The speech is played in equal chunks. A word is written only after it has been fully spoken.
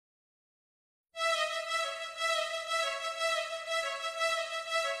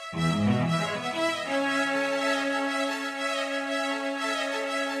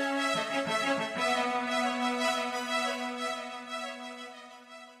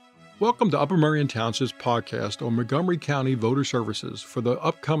Welcome to Upper Merion Township's podcast on Montgomery County Voter Services for the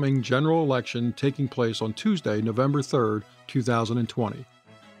upcoming general election taking place on Tuesday, November 3rd, 2020.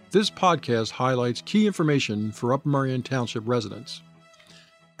 This podcast highlights key information for Upper Merion Township residents.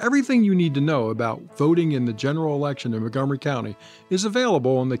 Everything you need to know about voting in the general election in Montgomery County is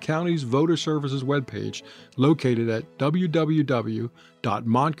available on the county's Voter Services webpage located at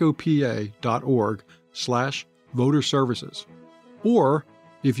www.montgopa.org/voterservices. Or,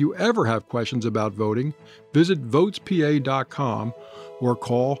 if you ever have questions about voting, visit votespa.com or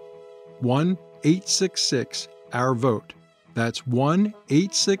call 1-866-OUR-VOTE. That's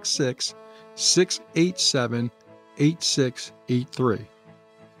 1-866-687-8683.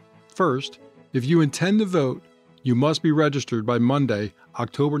 First, if you intend to vote, you must be registered by Monday,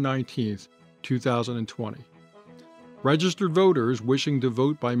 October 19th, 2020. Registered voters wishing to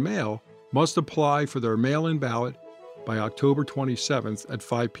vote by mail must apply for their mail-in ballot by October 27th at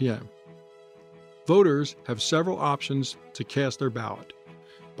 5 p.m. Voters have several options to cast their ballot: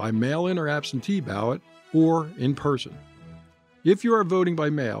 by mail-in or absentee ballot, or in person. If you are voting by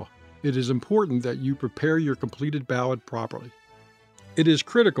mail, it is important that you prepare your completed ballot properly. It is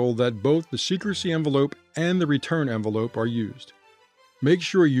critical that both the secrecy envelope and the return envelope are used. Make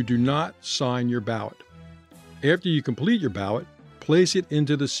sure you do not sign your ballot. After you complete your ballot, place it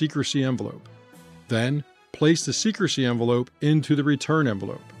into the secrecy envelope. Then, place the secrecy envelope into the return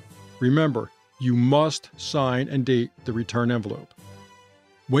envelope. Remember, you must sign and date the return envelope.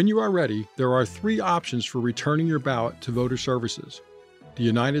 When you are ready, there are three options for returning your ballot to Voter Services: the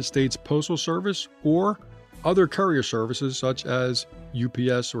United States Postal Service or other courier services such as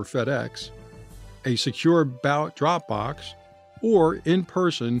UPS or FedEx, a secure ballot drop box, or in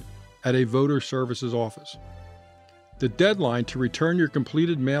person at a Voter Services office. The deadline to return your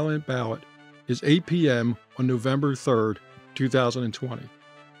completed mail-in ballot is 8 p.m. on November 3rd, 2020.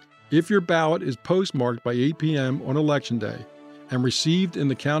 If your ballot is postmarked by 8 p.m. on Election Day and received in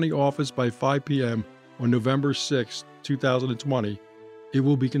the county office by 5 p.m. on November 6, 2020, it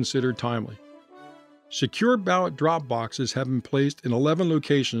will be considered timely. Secure ballot drop boxes have been placed in 11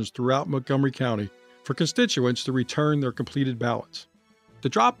 locations throughout Montgomery County for constituents to return their completed ballots. The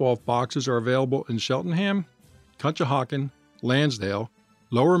drop-off boxes are available in Cheltenham, Conshohocken, Lansdale,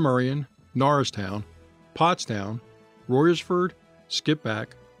 Lower Merion, Norristown, Pottstown, Royersford, Skippack,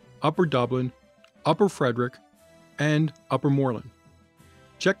 Upper Dublin, Upper Frederick, and Upper Moreland.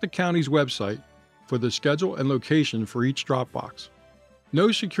 Check the county's website for the schedule and location for each drop box.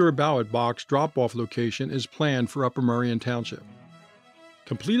 No secure ballot box drop-off location is planned for Upper Merion Township.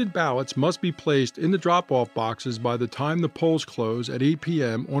 Completed ballots must be placed in the drop-off boxes by the time the polls close at 8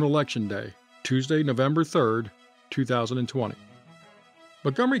 p.m. on Election Day, Tuesday, November 3rd, 2020.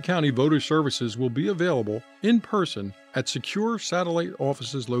 Montgomery County Voter Services will be available in person at secure satellite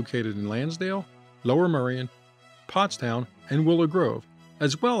offices located in Lansdale, Lower Merion, Pottstown, and Willow Grove,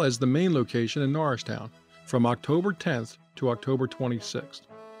 as well as the main location in Norristown from October 10th to October 26th.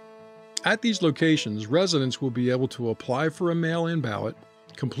 At these locations, residents will be able to apply for a mail-in ballot,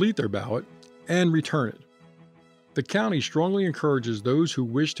 complete their ballot, and return it. The county strongly encourages those who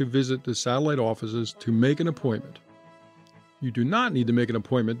wish to visit the satellite offices to make an appointment. You do not need to make an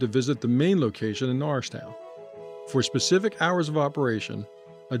appointment to visit the main location in Norristown. For specific hours of operation,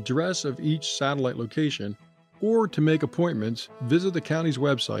 address of each satellite location, or to make appointments, visit the county's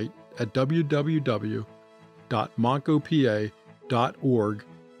website at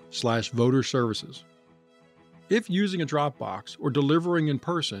www.montgopa.org/voterservices. If using a drop box or delivering in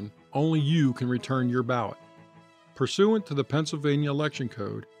person, only you can return your ballot. Pursuant to the Pennsylvania Election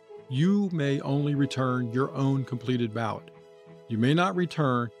Code, you may only return your own completed ballot. You may not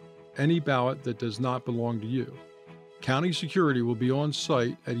return any ballot that does not belong to you. County security will be on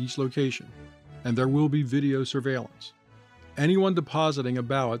site at each location, and there will be video surveillance. Anyone depositing a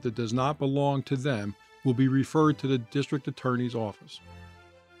ballot that does not belong to them will be referred to the district attorney's office.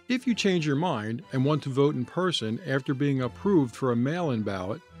 If you change your mind and want to vote in person after being approved for a mail-in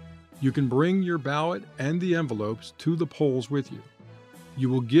ballot, you can bring your ballot and the envelopes to the polls with you. You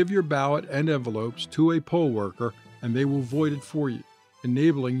will give your ballot and envelopes to a poll worker and they will void it for you,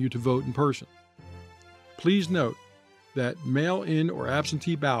 enabling you to vote in person. Please note that mail-in or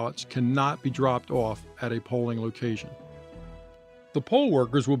absentee ballots cannot be dropped off at a polling location. The poll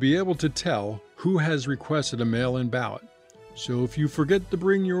workers will be able to tell who has requested a mail-in ballot, so if you forget to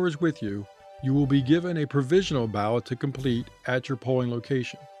bring yours with you, you will be given a provisional ballot to complete at your polling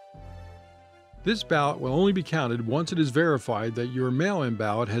location. This ballot will only be counted once it is verified that your mail-in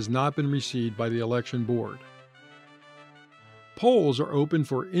ballot has not been received by the election board. Polls are open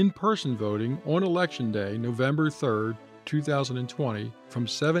for in-person voting on Election Day, November 3rd, 2020 from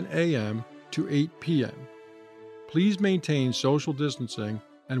 7 a.m. to 8 p.m. Please maintain social distancing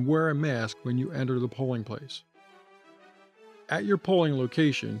and wear a mask when you enter the polling place. At your polling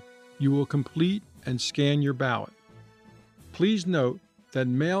location, you will complete and scan your ballot. Please note that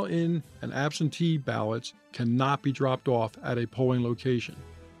mail-in and absentee ballots cannot be dropped off at a polling location.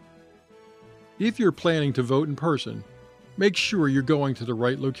 If you're planning to vote in person, make sure you're going to the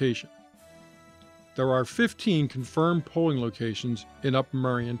right location. There are 15 confirmed polling locations in Upper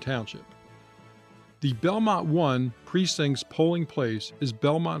Merion Township. The Belmont 1 Precinct's polling place is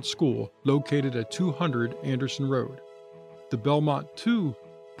Belmont School, located at 200 Anderson Road. The Belmont 2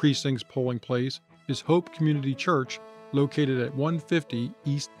 Precinct's polling place is Hope Community Church, located at 150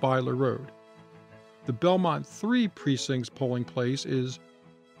 East Byler Road. The Belmont 3 Precinct's polling place is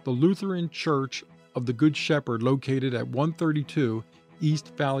the Lutheran Church of the Good Shepherd, located at 132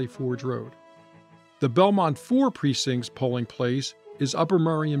 East Valley Forge Road. The Belmont 4 Precinct's polling place is Upper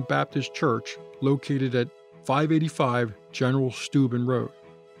Merion Baptist Church, located at 585 General Steuben Road.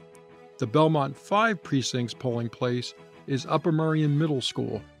 The Belmont 5 Precinct's polling place is Upper Merion Middle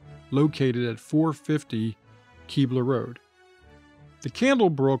School, located at 450 Keebler Road. The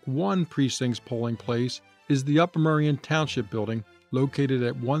Candlebrook 1 Precinct's polling place is the Upper Merion Township Building, located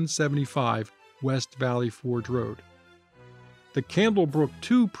at 175 West Valley Forge Road. The Candlebrook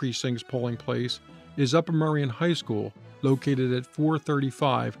 2 Precinct's polling place is Upper Merion High School, located at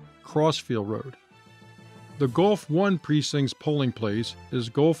 435 Crossfield Road. The Gulf 1 Precinct's polling place is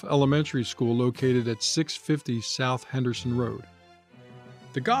Gulf Elementary School, located at 650 South Henderson Road.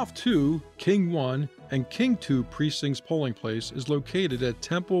 The Gulf 2, King 1, and King 2 Precinct's polling place is located at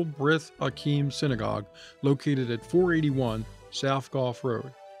Temple Brith Hakeem Synagogue, located at 481 South Gulf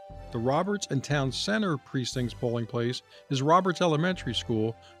Road. The Roberts and Town Center Precinct's polling place is Roberts Elementary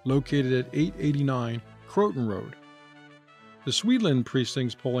School, located at 889 Croton Road. The Sweetland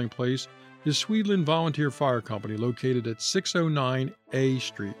Precinct's polling place is Sweetland Volunteer Fire Company, located at 609 A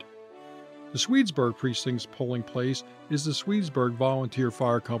Street. The Swedesburg Precinct's polling place is the Swedesburg Volunteer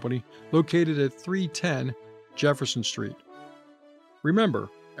Fire Company, located at 310 Jefferson Street. Remember,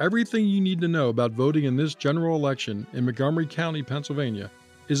 everything you need to know about voting in this general election in Montgomery County, Pennsylvania,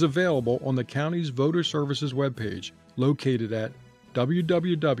 is available on the county's Voter Services webpage, located at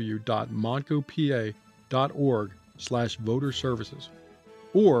www.montgopa.org/voterservices.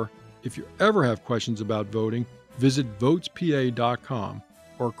 Or, if you ever have questions about voting, visit votespa.com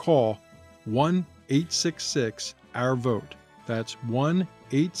or call 1-866-OUR-VOTE. That's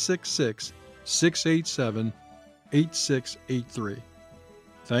 1-866-687-8683.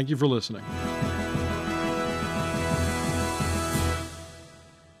 Thank you for listening.